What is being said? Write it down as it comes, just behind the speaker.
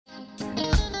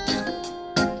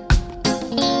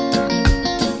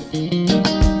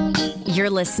You're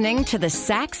listening to the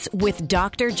Sex with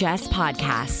Dr. Jess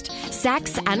podcast.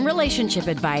 Sex and relationship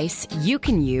advice you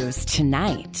can use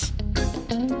tonight.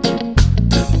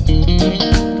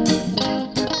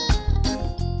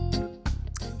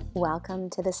 Welcome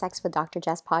to the Sex with Dr.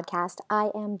 Jess podcast. I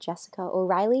am Jessica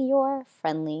O'Reilly, your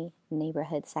friendly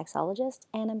neighborhood sexologist,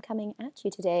 and I'm coming at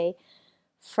you today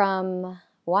from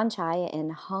Wan Chai in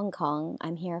Hong Kong.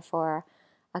 I'm here for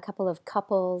a couple of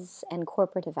couples and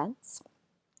corporate events.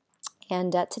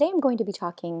 And today I'm going to be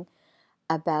talking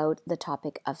about the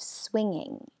topic of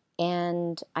swinging.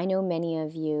 And I know many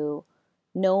of you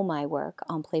know my work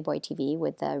on Playboy TV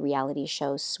with the reality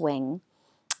show Swing.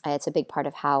 It's a big part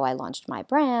of how I launched my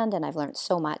brand, and I've learned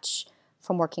so much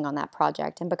from working on that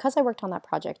project. And because I worked on that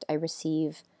project, I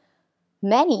receive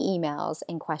many emails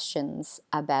and questions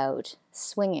about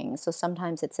swinging. So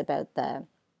sometimes it's about the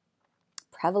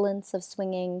prevalence of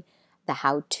swinging, the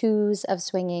how-tos of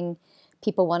swinging.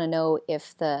 People want to know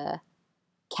if the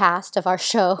cast of our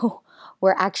show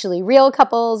were actually real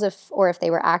couples, or if they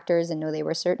were actors, and no, they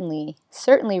were certainly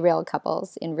real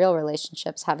couples in real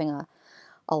relationships having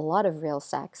a lot of real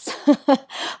sex.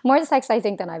 More sex, I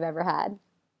think, than I've ever had.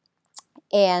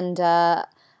 And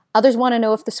others want to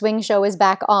know if the Swing show is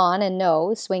back on, and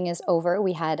no, Swing is over.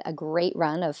 We had a great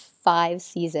run of 5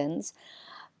 seasons.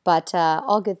 But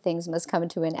all good things must come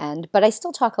to an end. But I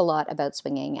still talk a lot about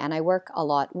swinging, and I work a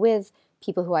lot with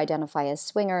people who identify as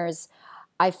swingers.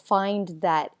 I find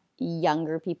that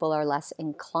younger people are less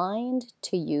inclined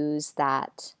to use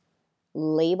that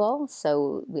label.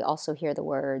 So we also hear the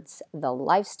words the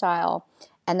lifestyle.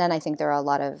 And then I think there are a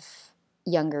lot of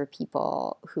younger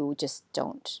people who just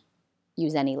don't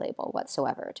use any label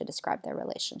whatsoever to describe their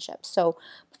relationship. So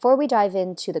before we dive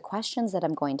into the questions that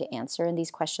I'm going to answer, and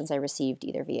these questions I received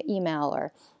either via email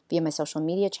or via my social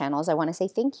media channels, I want to say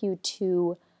thank you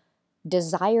to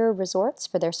Desire Resorts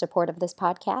for their support of this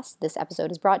podcast. This episode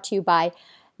is brought to you by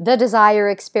The Desire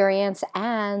Experience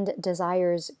and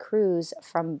Desire's cruise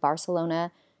from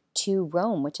Barcelona to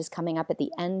Rome, which is coming up at the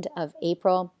end of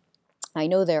April. I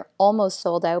know they're almost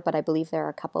sold out, but I believe there are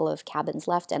a couple of cabins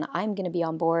left, and I'm going to be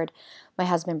on board. My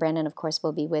husband, Brandon, of course,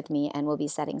 will be with me, and we'll be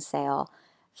setting sail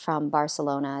from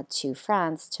Barcelona to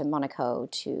France, to Monaco,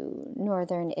 to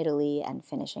northern Italy, and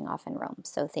finishing off in Rome.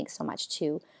 So thanks so much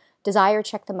to Desire.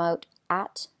 Check them out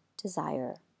at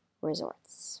Desire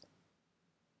Resorts.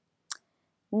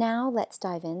 Now let's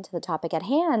dive into the topic at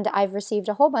hand. I've received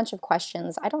a whole bunch of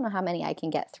questions. I don't know how many I can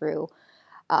get through,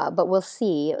 but we'll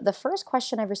see. The first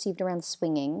question I've received around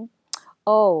swinging,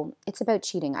 it's about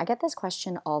cheating. I get this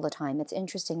question all the time. It's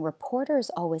interesting.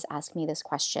 Reporters always ask me this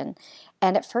question.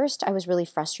 And at first I was really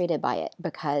frustrated by it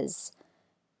because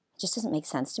it just doesn't make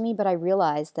sense to me. But I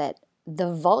realized that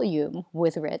the volume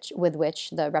with which,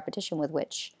 the repetition with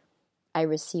which I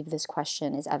receive this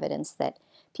question is evidence that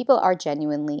people are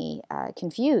genuinely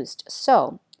confused.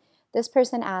 So this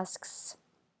person asks,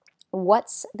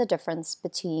 what's the difference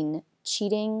between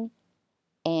cheating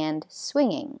and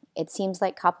swinging? It seems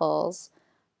like couples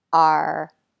are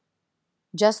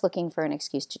just looking for an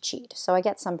excuse to cheat. So I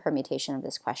get some permutation of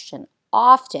this question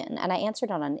often, and I answered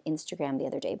it on Instagram the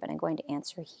other day, but I'm going to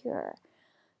answer here.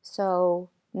 So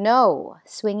no,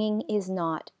 swinging is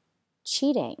not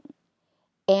cheating.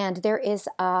 And there is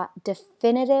a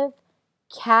definitive,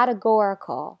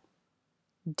 categorical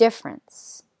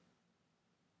difference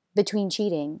between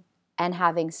cheating and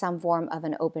having some form of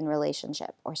an open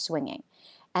relationship or swinging.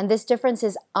 And this difference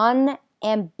is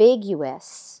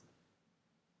unambiguous,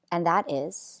 and that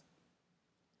is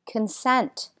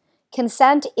consent.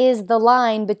 Consent is the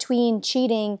line between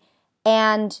cheating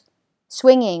and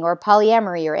swinging or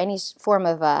polyamory or any form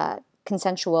of a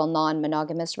consensual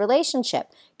non-monogamous relationship.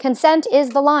 Consent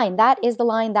is the line. That is the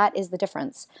line. That is the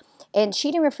difference. And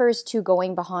cheating refers to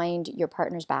going behind your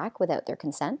partner's back without their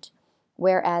consent,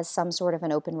 whereas some sort of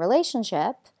an open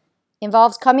relationship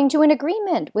involves coming to an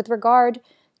agreement with regard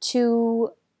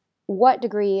to what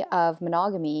degree of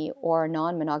monogamy or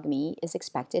non-monogamy is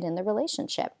expected in the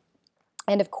relationship.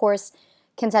 And of course,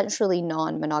 consensually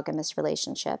non-monogamous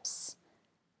relationships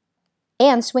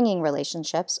and swinging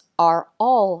relationships are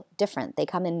all different. They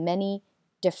come in many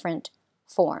different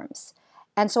forms.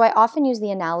 And so I often use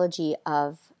the analogy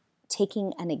of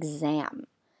taking an exam.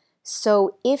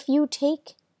 So if you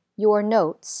take your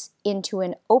notes into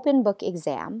an open book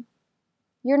exam,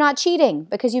 you're not cheating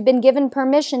because you've been given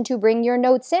permission to bring your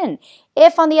notes in.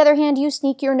 If, on the other hand, you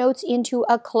sneak your notes into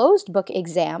a closed book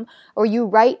exam, or you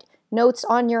write notes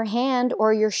on your hand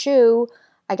or your shoe,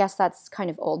 I guess that's kind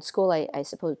of old school. I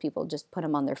suppose people just put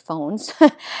them on their phones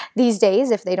these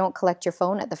days if they don't collect your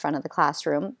phone at the front of the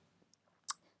classroom.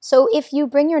 So if you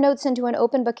bring your notes into an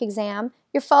open book exam,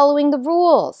 you're following the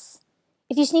rules.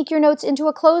 If you sneak your notes into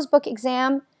a closed book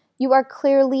exam, you are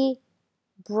clearly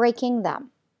breaking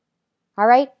them. All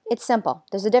right? It's simple.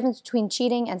 There's a difference between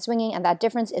cheating and swinging, and that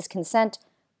difference is consent,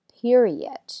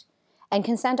 period. And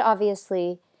consent,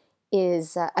 obviously,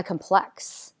 is a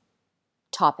complex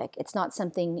topic. It's not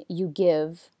something you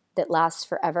give that lasts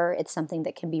forever. It's something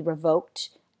that can be revoked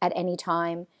at any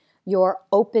time. Your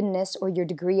openness or your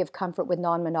degree of comfort with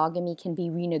non-monogamy can be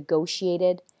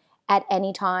renegotiated at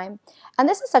any time. And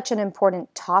this is such an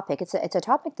important topic. It's a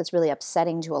topic that's really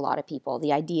upsetting to a lot of people.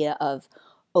 The idea of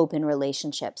open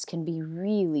relationships can be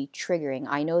really triggering.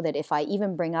 I know that if I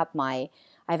even bring up I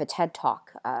have a TED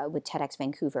Talk with TEDx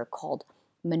Vancouver called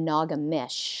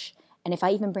Monogamish. And if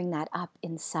I even bring that up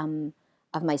in some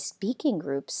of my speaking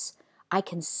groups, I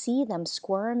can see them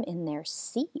squirm in their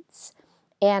seats.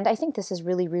 And I think this is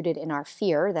really rooted in our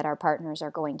fear that our partners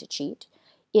are going to cheat,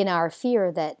 in our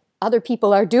fear that other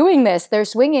people are doing this, they're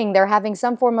swinging, they're having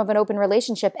some form of an open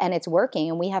relationship and it's working.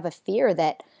 And we have a fear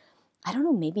that, I don't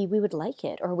know, maybe we would like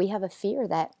it, or we have a fear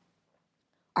that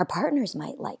our partners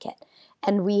might like it.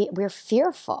 And we're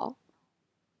fearful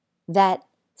that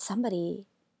somebody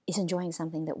is enjoying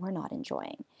something that we're not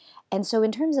enjoying. And so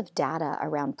in terms of data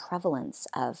around prevalence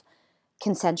of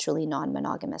consensually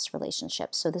non-monogamous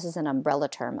relationships, so this is an umbrella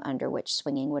term under which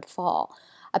swinging would fall.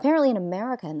 Apparently in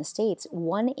America, in the States,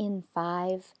 1 in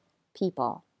 5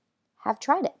 people have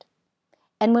tried it.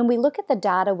 And when we look at the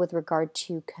data with regard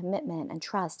to commitment and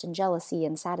trust and jealousy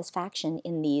and satisfaction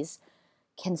in these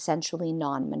consensually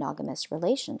non-monogamous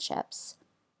relationships,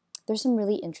 there's some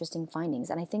really interesting findings.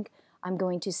 And I think I'm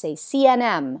going to say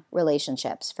CNM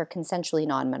relationships for consensually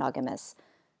non-monogamous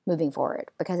moving forward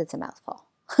because it's a mouthful.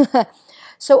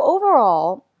 So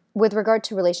overall, with regard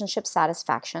to relationship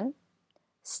satisfaction,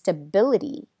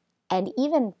 stability, and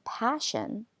even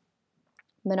passion,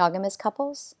 monogamous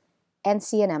couples and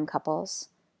CNM couples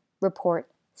report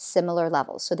similar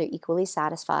levels. So they're equally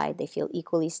satisfied, they feel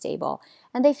equally stable,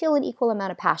 and they feel an equal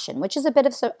amount of passion, which is a bit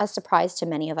of a surprise to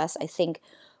many of us. I think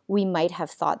we might have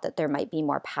thought that there might be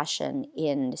more passion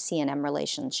in CNM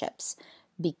relationships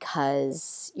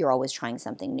because you're always trying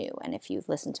something new. And if you've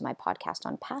listened to my podcast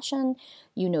on passion,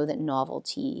 you know that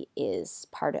novelty is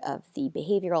part of the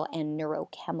behavioral and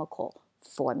neurochemical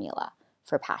formula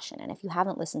for passion. And if you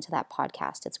haven't listened to that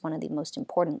podcast, it's one of the most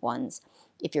important ones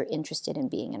if you're interested in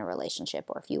being in a relationship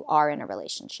or if you are in a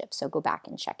relationship. So go back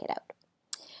and check it out.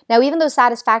 Now, even though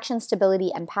satisfaction,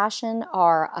 stability, and passion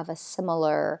are at a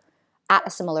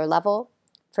similar level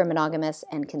for monogamous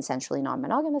and consensually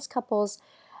non-monogamous couples,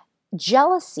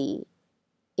 jealousy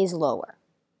is lower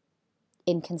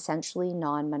in consensually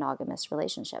non-monogamous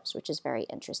relationships, which is very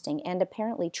interesting. And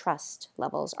apparently trust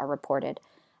levels are reported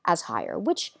as higher,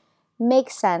 which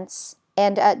makes sense.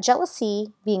 And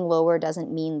jealousy being lower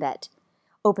doesn't mean that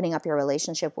opening up your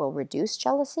relationship will reduce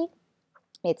jealousy.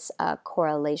 It's a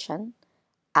correlation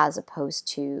as opposed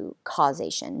to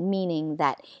causation, meaning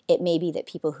that it may be that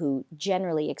people who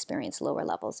generally experience lower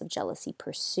levels of jealousy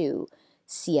pursue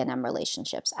CNM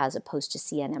relationships as opposed to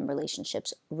CNM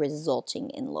relationships resulting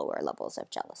in lower levels of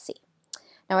jealousy.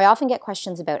 Now, I often get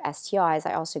questions about STIs.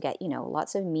 I also get,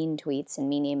 lots of mean tweets and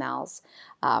mean emails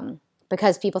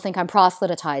because people think I'm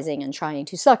proselytizing and trying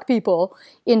to suck people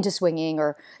into swinging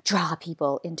or draw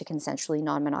people into consensually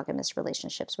non-monogamous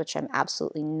relationships, which I'm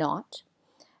absolutely not.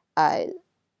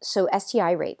 So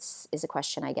STI rates is a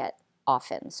question I get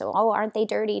often. So, aren't they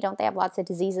dirty? Don't they have lots of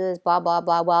diseases? Blah, blah,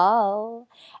 blah. Well,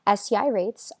 STI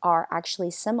rates are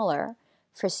actually similar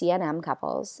for CNM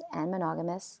couples and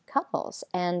monogamous couples.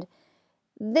 And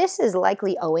this is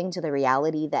likely owing to the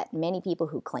reality that many people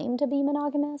who claim to be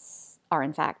monogamous are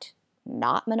in fact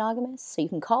not monogamous. So you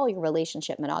can call your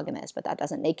relationship monogamous, but that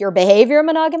doesn't make your behavior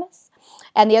monogamous.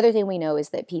 And the other thing we know is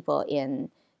that people in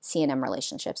CNM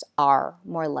relationships are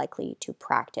more likely to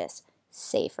practice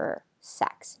safer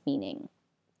sex, meaning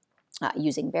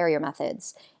using barrier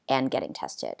methods and getting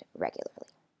tested regularly.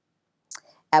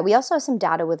 We also have some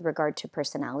data with regard to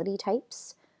personality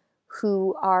types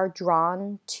who are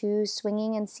drawn to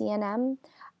swinging and CNM.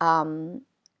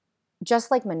 Just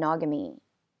like monogamy,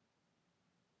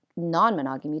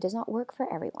 non-monogamy does not work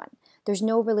for everyone. There's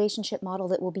no relationship model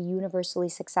that will be universally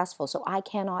successful, so I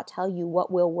cannot tell you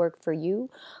what will work for you.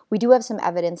 We do have some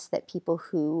evidence that people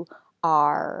who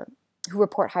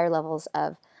report higher levels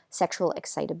of sexual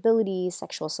excitability,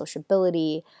 sexual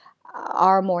sociability,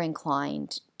 are more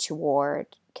inclined toward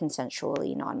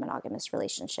consensually non-monogamous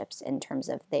relationships in terms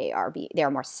of they are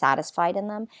more satisfied in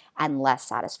them and less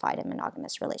satisfied in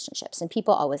monogamous relationships. And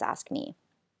people always ask me,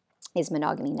 is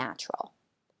monogamy natural?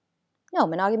 No,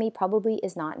 monogamy probably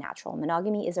is not natural.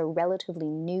 Monogamy is a relatively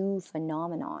new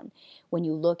phenomenon when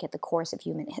you look at the course of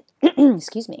human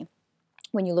excuse me,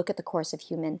 when you look at the course of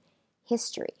human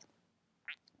history.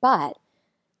 But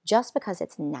just because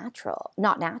it's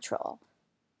not natural,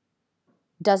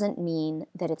 doesn't mean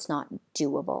that it's not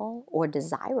doable or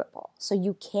desirable. So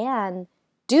you can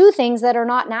do things that are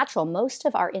not natural. Most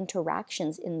of our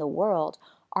interactions in the world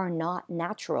are not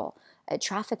natural.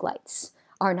 Traffic lights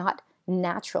are not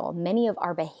natural. Many of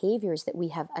our behaviors that we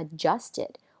have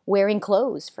adjusted, wearing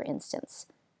clothes, for instance,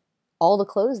 all the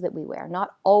clothes that we wear,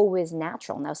 not always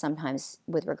natural. Now, sometimes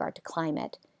with regard to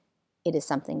climate, it is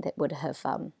something that would have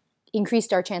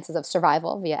increased our chances of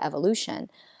survival via evolution.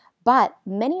 But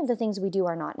many of the things we do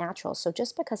are not natural. So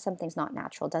just because something's not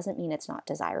natural doesn't mean it's not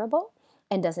desirable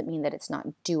and doesn't mean that it's not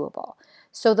doable.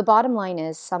 So the bottom line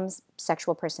is some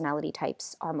sexual personality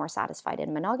types are more satisfied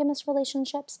in monogamous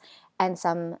relationships, and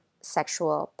some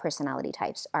sexual personality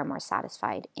types are more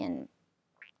satisfied in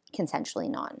consensually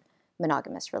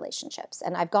non-monogamous relationships.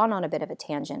 And I've gone on a bit of a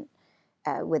tangent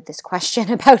with this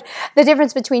question about the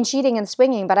difference between cheating and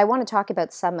swinging, but I want to talk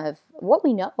about some of what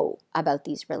we know about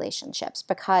these relationships,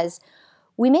 because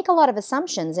we make a lot of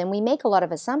assumptions, and we make a lot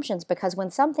of assumptions because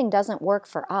when something doesn't work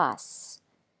for us,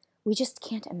 we just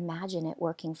can't imagine it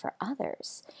working for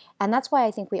others. And that's why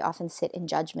I think we often sit in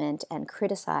judgment and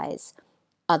criticize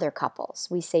other couples.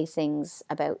 We say things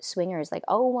about swingers like,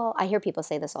 oh, well, I hear people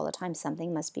say this all the time,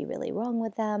 something must be really wrong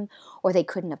with them, or they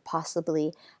couldn't have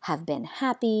possibly have been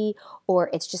happy, or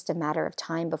it's just a matter of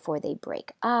time before they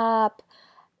break up.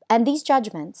 And these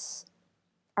judgments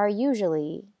are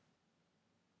usually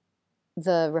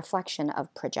the reflection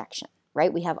of projection,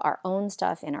 right? We have our own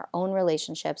stuff in our own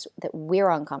relationships that we're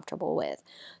uncomfortable with.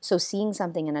 So seeing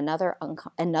something in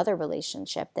another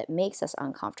relationship that makes us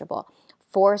uncomfortable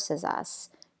forces us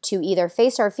to either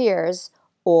face our fears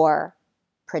or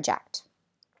project.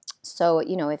 So,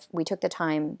 if we took the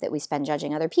time that we spend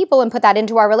judging other people and put that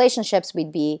into our relationships,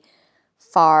 we'd be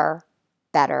far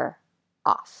better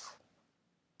off.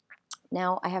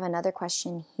 Now, I have another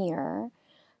question here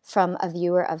from a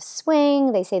viewer of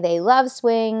Swing. They say they love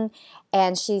Swing,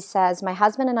 and she says, my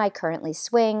husband and I currently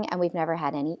swing, and we've never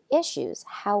had any issues.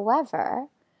 However,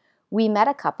 we met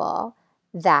a couple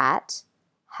that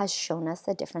has shown us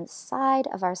a different side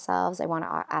of ourselves. I want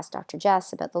to ask Dr.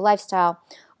 Jess about the lifestyle.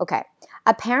 Okay.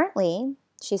 Apparently,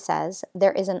 she says,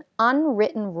 there is an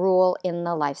unwritten rule in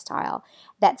the lifestyle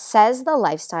that says the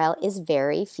lifestyle is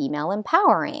very female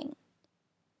empowering.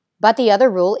 But the other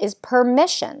rule is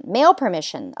permission, male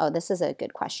permission. Oh, this is a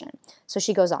good question. So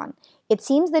she goes on. It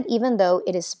seems that even though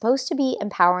it is supposed to be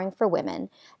empowering for women,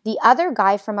 the other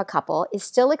guy from a couple is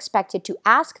still expected to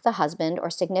ask the husband or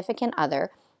significant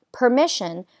other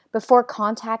permission before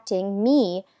contacting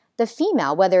me, the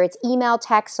female, whether it's email,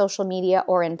 text, social media,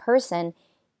 or in person.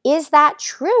 Is that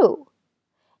true?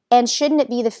 And shouldn't it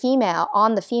be the female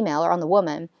or on the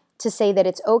woman to say that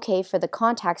it's okay for the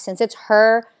contact since it's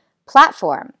her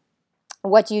platform?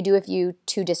 What do you do if you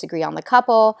two disagree on the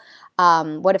couple?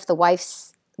 What if the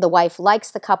wife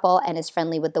likes the couple and is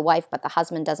friendly with the wife, but the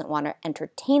husband doesn't want to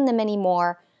entertain them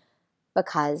anymore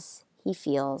because he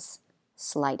feels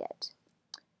slighted?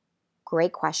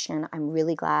 Great question. I'm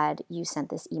really glad you sent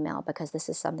this email because this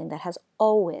is something that has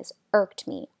always irked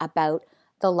me about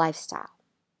the lifestyle.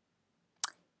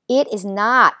 It is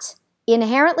not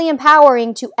inherently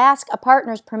empowering to ask a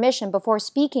partner's permission before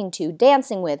speaking to,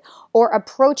 dancing with, or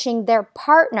approaching their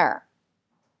partner.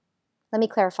 Let me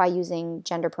clarify using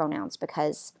gender pronouns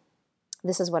because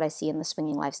this is what I see in the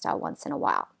swinging lifestyle once in a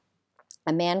while.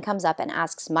 A man comes up and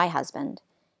asks my husband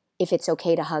if it's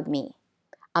okay to hug me.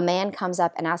 A man comes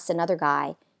up and asks another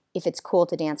guy if it's cool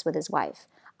to dance with his wife.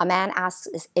 A man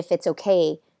asks if it's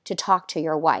okay to talk to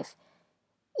your wife.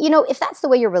 If that's the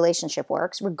way your relationship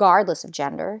works, regardless of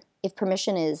gender, if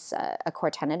permission is a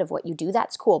core tenet of what you do,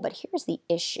 that's cool. But here's the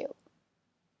issue.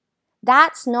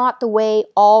 That's not the way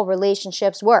all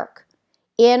relationships work,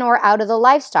 in or out of the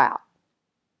lifestyle.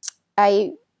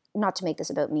 Not to make this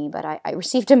about me, but I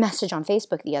received a message on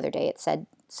Facebook the other day. It said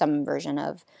some version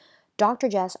of, Dr.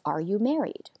 Jess, are you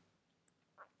married?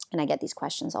 And I get these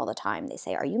questions all the time. They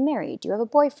say, are you married? Do you have a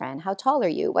boyfriend? How tall are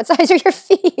you? What size are your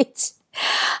feet?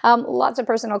 Lots of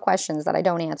personal questions that I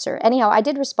don't answer. Anyhow, I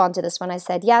did respond to this one. I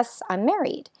said, yes, I'm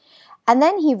married. And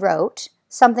then he wrote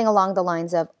something along the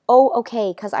lines of, oh,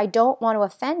 okay, because I don't want to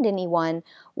offend anyone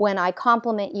when I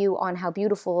compliment you on how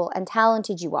beautiful and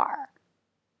talented you are.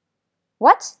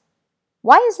 What?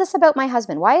 Why is this about my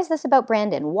husband? Why is this about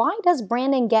Brandon? Why does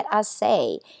Brandon get a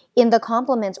say in the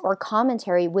compliments or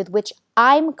commentary with which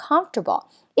I'm comfortable?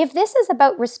 If this is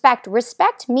about respect,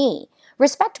 respect me.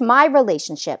 Respect my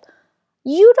relationship.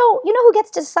 You know who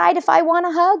gets to decide if I want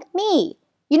a hug? Me.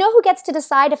 You know who gets to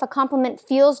decide if a compliment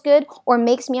feels good or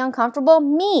makes me uncomfortable?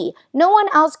 Me. No one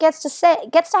else gets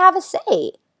to have a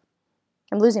say.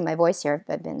 I'm losing my voice here.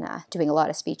 I've been doing a lot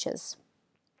of speeches.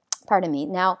 Pardon me.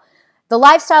 Now, the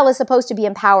lifestyle is supposed to be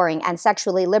empowering and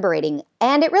sexually liberating,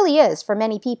 and it really is for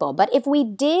many people. But if we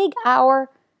dig our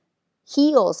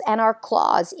heels and our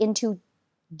claws into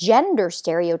gender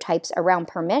stereotypes around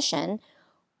permission,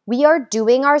 we are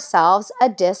doing ourselves a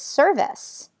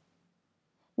disservice.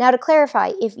 Now, to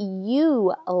clarify, if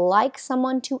you like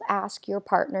someone to ask your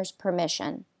partner's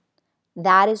permission,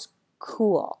 that is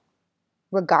cool,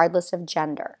 regardless of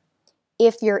gender.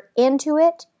 If you're into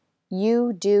it,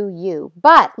 you do you.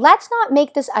 But let's not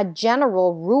make this a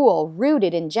general rule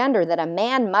rooted in gender that a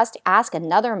man must ask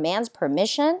another man's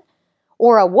permission,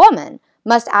 or a woman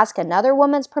must ask another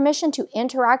woman's permission to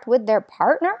interact with their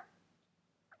partner.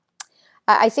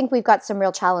 I think we've got some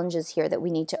real challenges here that we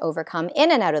need to overcome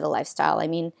in and out of the lifestyle. I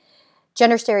mean,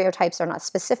 gender stereotypes are not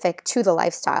specific to the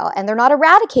lifestyle, and they're not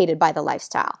eradicated by the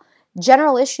lifestyle.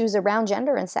 General issues around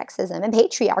gender and sexism and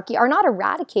patriarchy are not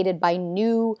eradicated by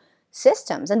new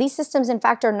systems. And these systems, in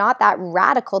fact, are not that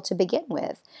radical to begin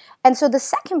with. And so the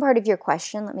second part of your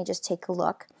question, let me just take a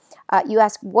look. You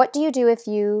ask, what do you do if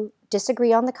you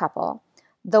disagree on the couple?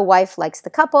 The wife likes the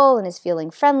couple and is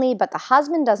feeling friendly, but the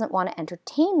husband doesn't want to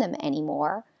entertain them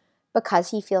anymore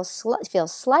because he feels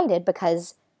slighted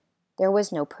because there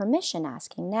was no permission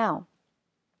asking. Now,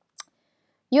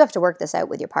 you have to work this out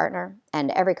with your partner,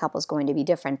 and every couple is going to be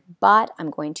different, but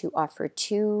I'm going to offer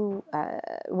two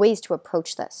ways to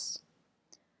approach this.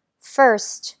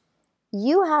 First,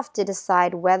 you have to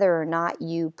decide whether or not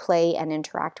you play and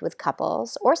interact with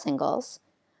couples or singles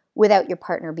without your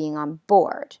partner being on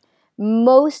board.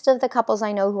 Most of the couples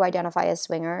I know who identify as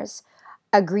swingers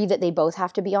agree that they both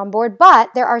have to be on board,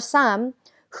 but there are some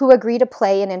who agree to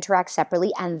play and interact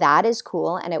separately, and that is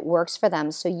cool, and it works for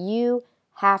them. So you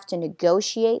have to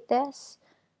negotiate this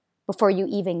before you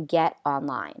even get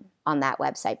online on that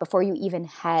website, before you even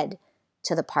head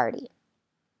to the party.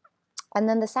 And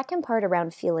then the second part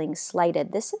around feeling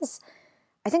slighted, this is,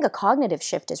 I think, a cognitive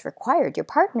shift is required. Your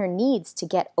partner needs to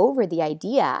get over the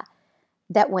idea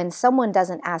that when someone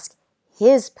doesn't ask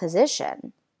his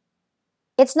position,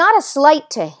 it's not a slight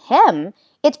to him.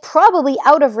 It's probably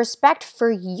out of respect for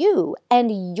you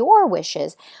and your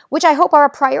wishes, which I hope are a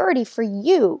priority for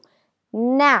you.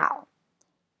 Now,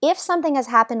 if something has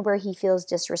happened where he feels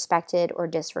disrespected or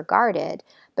disregarded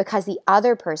because the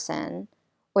other person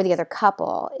or the other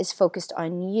couple is focused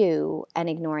on you and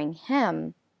ignoring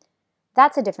him,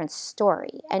 that's a different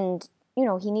story. And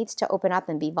he needs to open up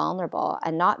and be vulnerable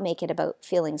and not make it about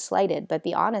feeling slighted, but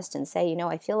be honest and say,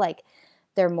 I feel like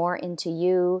they're more into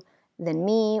you than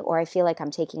me, or I feel like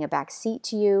I'm taking a back seat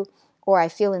to you, or I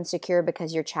feel insecure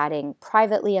because you're chatting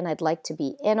privately and I'd like to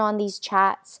be in on these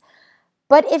chats.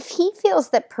 But if he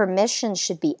feels that permission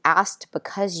should be asked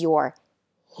because you're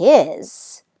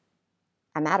his,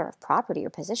 a matter of property or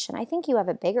position, I think you have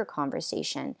a bigger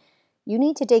conversation you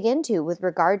need to dig into with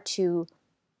regard to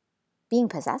being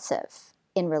possessive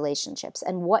in relationships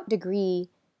and what degree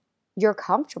you're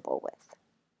comfortable with.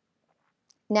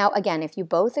 Now, again, if you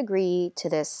both agree to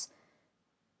this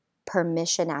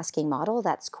permission asking model,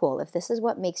 that's cool. If this is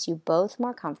what makes you both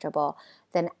more comfortable,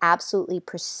 then absolutely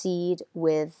proceed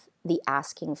with the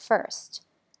asking first.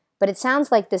 But it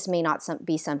sounds like this may not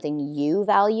be something you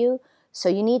value, so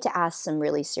you need to ask some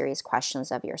really serious questions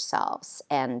of yourselves.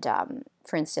 And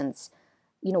for instance,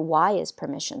 why is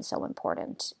permission so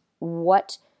important?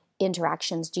 What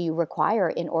interactions do you require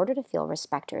in order to feel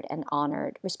respected and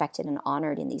honored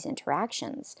in these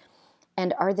interactions?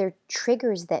 And are there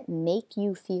triggers that make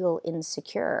you feel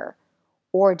insecure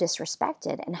or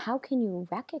disrespected? And how can you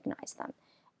recognize them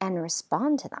and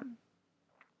respond to them?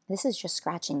 This is just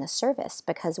scratching the surface,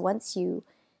 because once you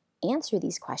answer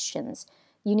these questions,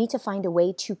 you need to find a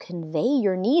way to convey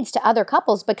your needs to other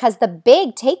couples, because the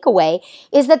big takeaway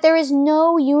is that there is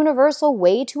no universal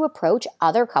way to approach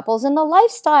other couples in the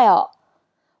lifestyle.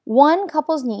 One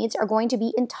couple's needs are going to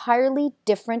be entirely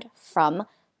different from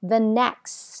the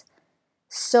next.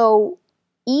 So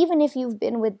even if you've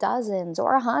been with dozens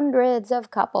or hundreds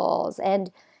of couples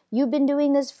and you've been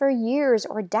doing this for years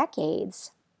or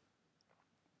decades,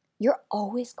 you're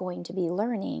always going to be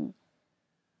learning,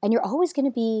 and you're always going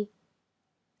to be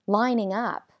lining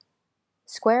up,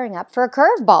 squaring up for a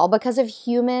curveball because of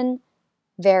human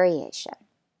variation.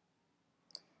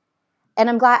 And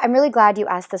I'm really glad you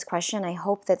asked this question. I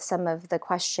hope that some of the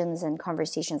questions and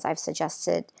conversations I've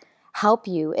suggested help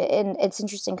you. And it's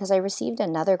interesting because I received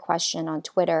another question on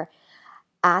Twitter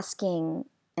asking,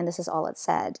 and this is all it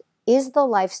said, is the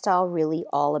lifestyle really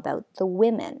all about the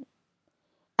women?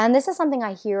 And this is something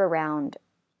I hear around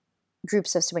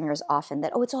groups of swingers often,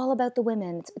 that, oh, it's all about the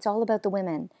women. It's all about the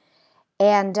women.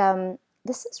 And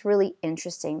this is really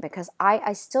interesting because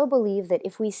I still believe that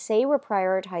if we say we're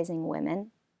prioritizing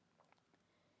women,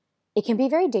 it can be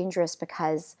very dangerous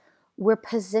because we're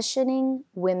positioning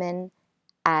women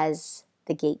as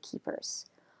the gatekeepers.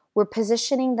 We're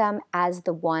positioning them as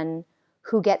the one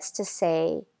who gets to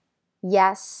say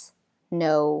yes,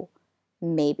 no,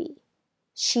 maybe.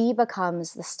 She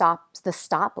becomes the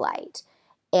stoplight,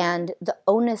 and the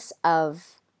onus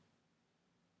of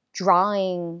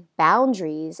drawing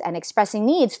boundaries and expressing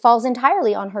needs falls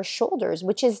entirely on her shoulders,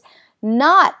 which is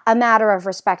not a matter of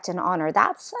respect and honor.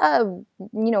 That's a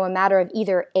matter of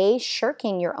either A,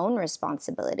 shirking your own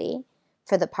responsibility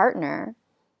for the partner,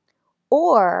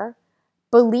 or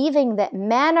believing that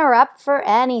men are up for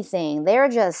anything. They're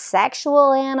just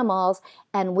sexual animals,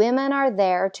 and women are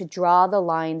there to draw the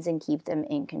lines and keep them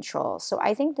in control. So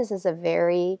I think this is a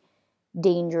very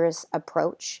dangerous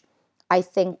approach. I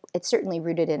think it's certainly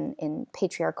rooted in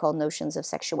patriarchal notions of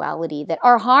sexuality that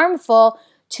are harmful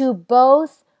to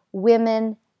both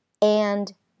women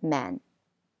and men.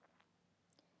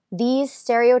 These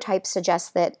stereotypes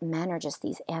suggest that men are just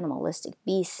these animalistic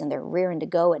beasts and they're rearing to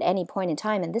go at any point in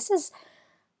time. And this is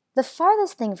the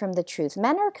farthest thing from the truth.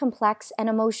 Men are complex and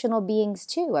emotional beings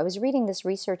too. I was reading this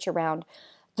research around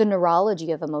the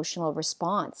neurology of emotional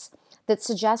response that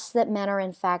suggests that men are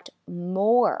in fact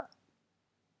more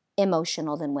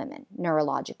emotional than women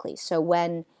neurologically. So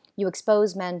when you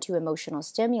expose men to emotional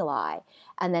stimuli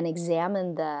and then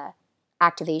examine the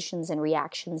activations and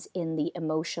reactions in the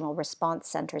emotional response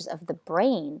centers of the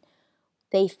brain,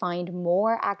 they find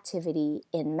more activity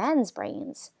in men's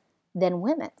brains than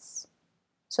women's.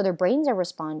 So their brains are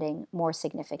responding more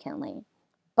significantly.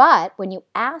 But when you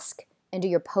ask and do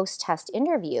your post-test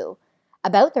interview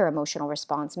about their emotional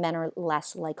response, men are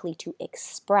less likely to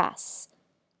express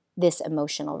this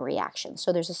emotional reaction.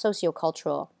 So there's a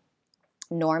sociocultural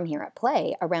norm here at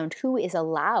play around who is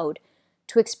allowed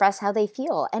to express how they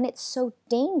feel. And it's so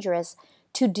dangerous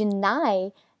to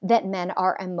deny that men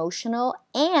are emotional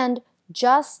and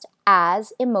just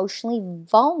as emotionally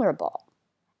vulnerable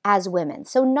as women.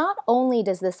 So not only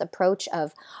does this approach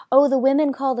of, oh, the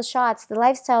women call the shots, the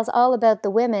lifestyle's all about the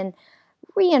women,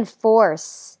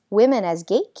 reinforce women as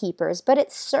gatekeepers, but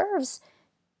it serves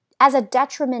as a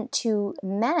detriment to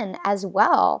men as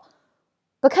well,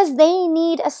 because they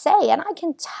need a say. And I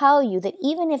can tell you that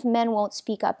even if men won't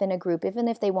speak up in a group, even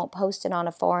if they won't post it on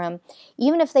a forum,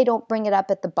 even if they don't bring it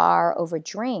up at the bar over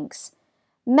drinks,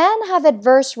 men have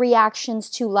adverse reactions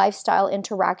to lifestyle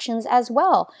interactions as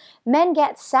well. Men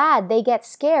get sad, they get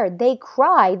scared, they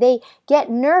cry, they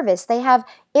get nervous, they have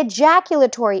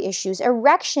ejaculatory issues,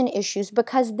 erection issues,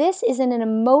 because this is an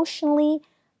emotionally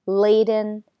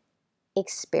laden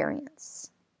experience.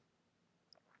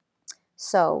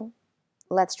 So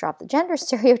let's drop the gender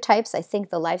stereotypes. I think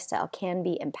the lifestyle can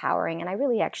be empowering, and I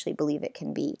really actually believe it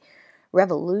can be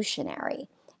revolutionary.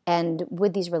 And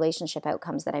with these relationship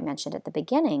outcomes that I mentioned at the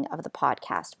beginning of the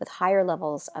podcast, with higher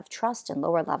levels of trust and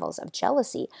lower levels of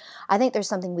jealousy, I think there's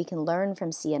something we can learn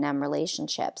from C&M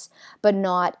relationships, but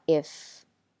not if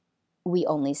we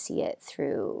only see it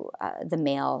through the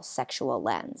male sexual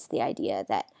lens, the idea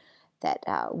that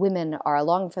women are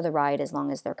along for the ride as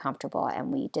long as they're comfortable,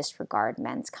 and we disregard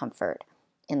men's comfort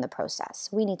in the process.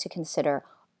 We need to consider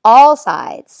all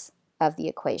sides of the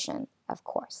equation, of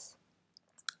course.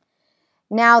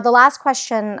 Now, the last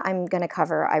question I'm going to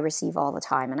cover, I receive all the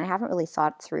time, and I haven't really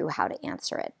thought through how to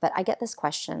answer it, but I get this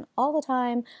question all the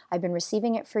time. I've been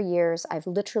receiving it for years. I've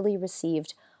literally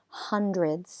received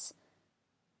hundreds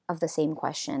of the same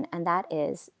question, and that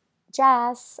is,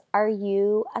 Jess, are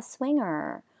you a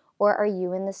swinger? Or are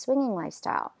you in the swinging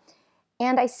lifestyle?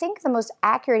 And I think the most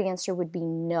accurate answer would be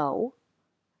no.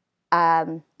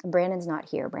 Brandon's not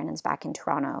here. Brandon's back in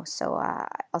Toronto. So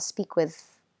I'll speak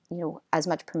with as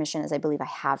much permission as I believe I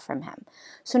have from him.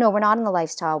 So no, we're not in the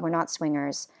lifestyle. We're not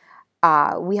swingers.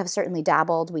 We have certainly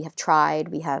dabbled. We have tried.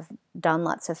 We have done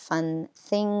lots of fun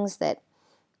things that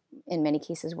in many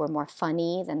cases were more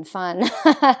funny than fun.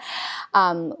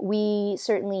 We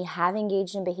certainly have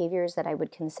engaged in behaviors that I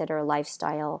would consider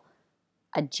lifestyle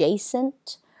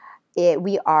adjacent.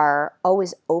 We are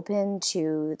always open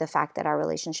to the fact that our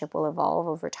relationship will evolve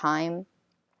over time.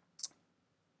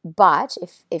 But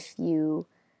if you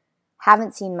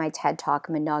haven't seen my TED Talk,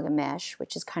 Monogamish,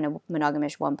 which is kind of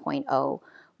Monogamish 1.0,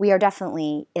 we are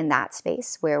definitely in that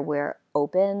space where we're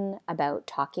open about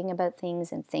talking about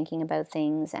things and thinking about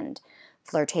things and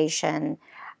flirtation.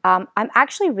 I'm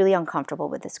actually really uncomfortable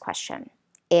with this question.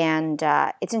 And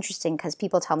it's interesting because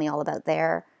people tell me all about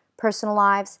their personal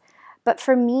lives. But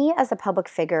for me as a public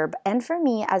figure, and for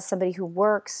me as somebody who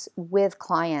works with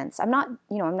clients, I'm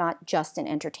not just an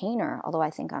entertainer, although I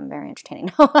think I'm very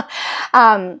entertaining.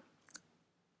 I'm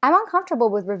uncomfortable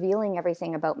with revealing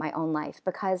everything about my own life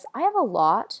because I have a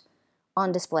lot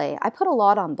on display. I put a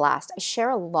lot on blast. I share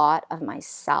a lot of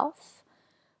myself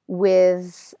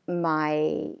with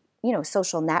my,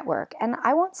 social network. And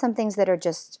I want some things that are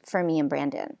just for me and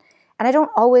Brandon. And I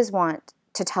don't always want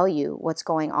to tell you what's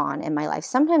going on in my life.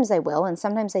 Sometimes I will, and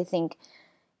sometimes I think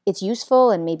it's useful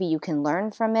and maybe you can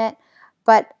learn from it.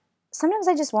 But sometimes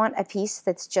I just want a piece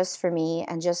that's just for me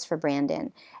and just for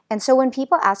Brandon. And so when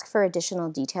people ask for additional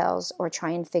details or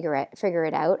try and figure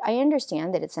it out, I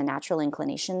understand that it's a natural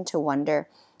inclination to wonder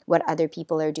what other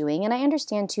people are doing. And I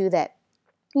understand too that,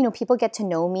 people get to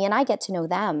know me and I get to know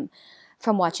them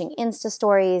from watching Insta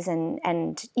stories and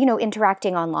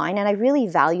interacting online. And I really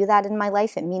value that in my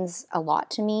life. It means a lot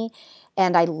to me.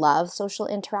 And I love social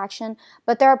interaction.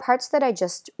 But there are parts that I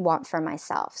just want for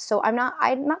myself. So I'm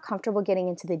not comfortable getting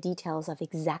into the details of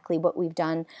exactly what we've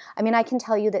done. I mean, I can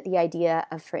tell you that the idea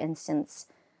of, for instance,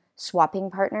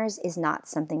 swapping partners is not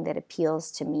something that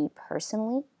appeals to me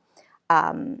personally.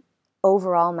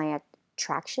 Overall, my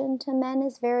attraction to men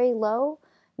is very low.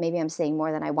 Maybe I'm saying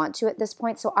more than I want to at this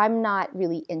point. So I'm not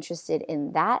really interested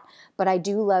in that. But I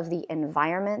do love the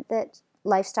environment that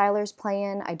lifestylers play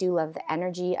in. I do love the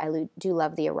energy. I do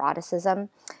love the eroticism.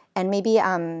 And maybe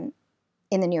in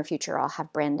the near future, I'll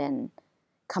have Brandon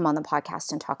come on the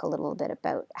podcast and talk a little bit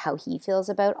about how he feels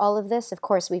about all of this. Of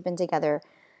course, we've been together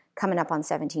coming up on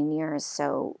 17 years,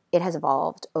 so it has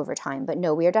evolved over time. But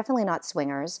no, we are definitely not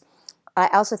swingers. I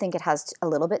also think it has a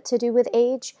little bit to do with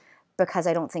age, because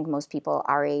I don't think most people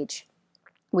our age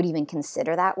would even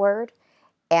consider that word.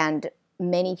 And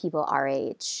many people our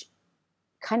age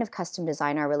kind of custom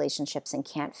design our relationships and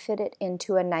can't fit it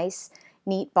into a nice,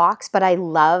 neat box. But I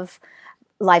love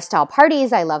lifestyle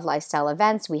parties. I love lifestyle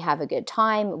events. We have a good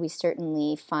time. We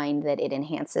certainly find that it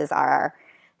enhances our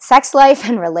sex life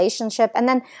and relationship. And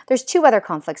then there's two other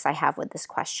conflicts I have with this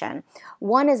question.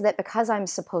 One is that because I'm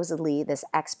supposedly this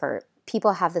expert,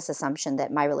 people have this assumption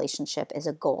that my relationship is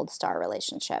a gold star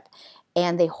relationship.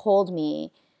 And they hold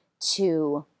me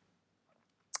to,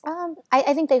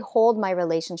 I think they hold my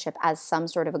relationship as some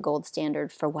sort of a gold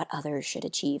standard for what others should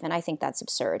achieve. And I think that's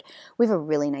absurd. We have a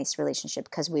really nice relationship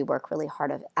because we work really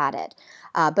hard at it.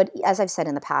 But as I've said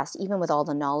in the past, even with all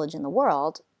the knowledge in the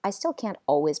world, I still can't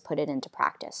always put it into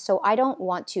practice. So I don't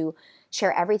want to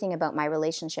share everything about my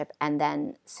relationship and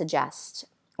then suggest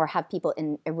or have people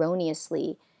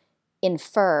erroneously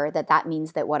infer that that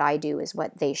means that what I do is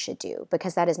what they should do,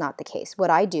 because that is not the case. What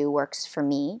I do works for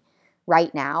me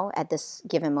right now at this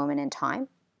given moment in time.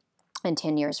 And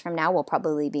 10 years from now, we'll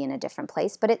probably be in a different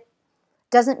place, but it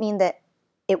doesn't mean that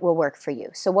it will work for you.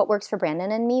 So what works for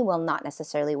Brandon and me will not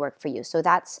necessarily work for you. So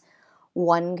that's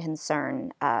one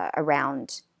concern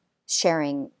around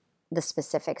sharing the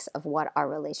specifics of what our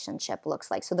relationship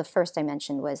looks like. So the first I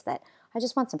mentioned was that I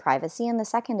just want some privacy. And the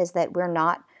second is that we're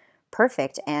not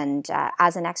perfect. And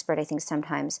as an expert, I think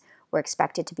sometimes we're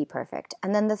expected to be perfect.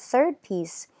 And then the third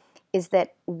piece is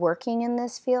that working in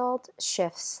this field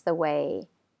shifts the way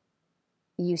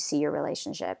you see your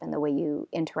relationship and the way you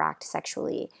interact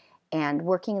sexually. And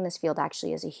working in this field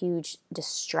actually is a huge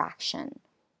distraction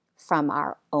from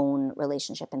our own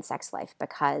relationship and sex life,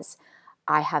 because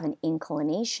I have an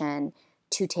inclination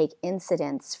to take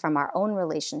incidents from our own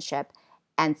relationship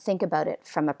and think about it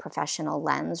from a professional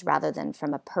lens rather than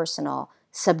from a personal,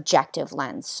 subjective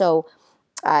lens. So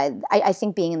I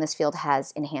think being in this field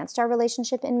has enhanced our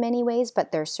relationship in many ways,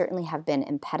 but there certainly have been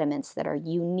impediments that are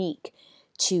unique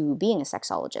to being a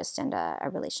sexologist and a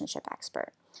relationship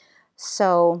expert.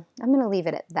 So I'm going to leave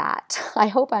it at that.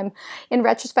 In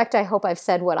retrospect, I hope I've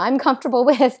said what I'm comfortable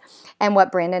with and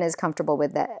what Brandon is comfortable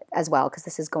with as well, because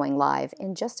this is going live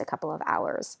in just a couple of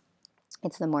hours.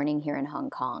 It's the morning here in Hong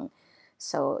Kong,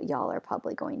 so y'all are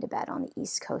probably going to bed on the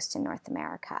East Coast in North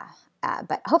America.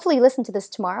 But hopefully you listen to this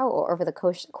tomorrow or over the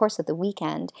course of the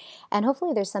weekend, and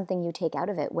hopefully there's something you take out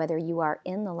of it, whether you are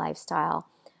in the lifestyle,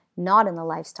 not in the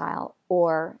lifestyle,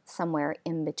 or somewhere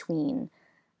in between,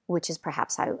 which is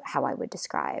perhaps how I would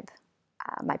describe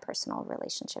my personal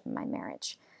relationship and my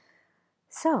marriage.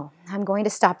 So I'm going to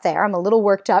stop there. I'm a little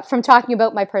worked up from talking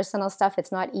about my personal stuff.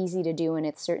 It's not easy to do, and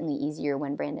it's certainly easier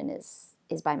when Brandon is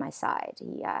by my side.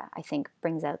 He, I think,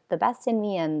 brings out the best in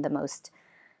me and the most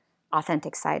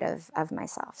authentic side of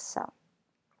myself. So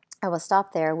I will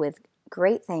stop there with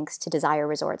great thanks to Desire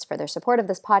Resorts for their support of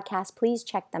this podcast. Please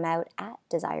check them out at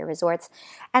Desire Resorts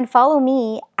and follow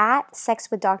me at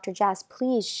Sex with Dr. Jess.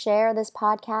 Please share this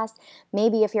podcast.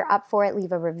 Maybe if you're up for it,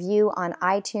 leave a review on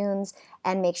iTunes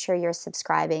and make sure you're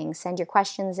subscribing. Send your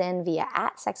questions in via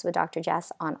at Sex with Dr.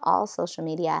 Jess on all social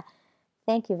media.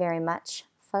 Thank you very much,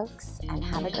 folks, and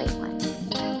have a great one.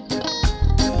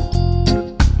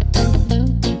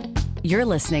 You're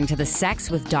listening to the Sex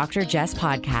with Dr. Jess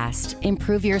podcast.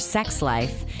 Improve your sex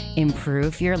life.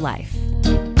 Improve your life.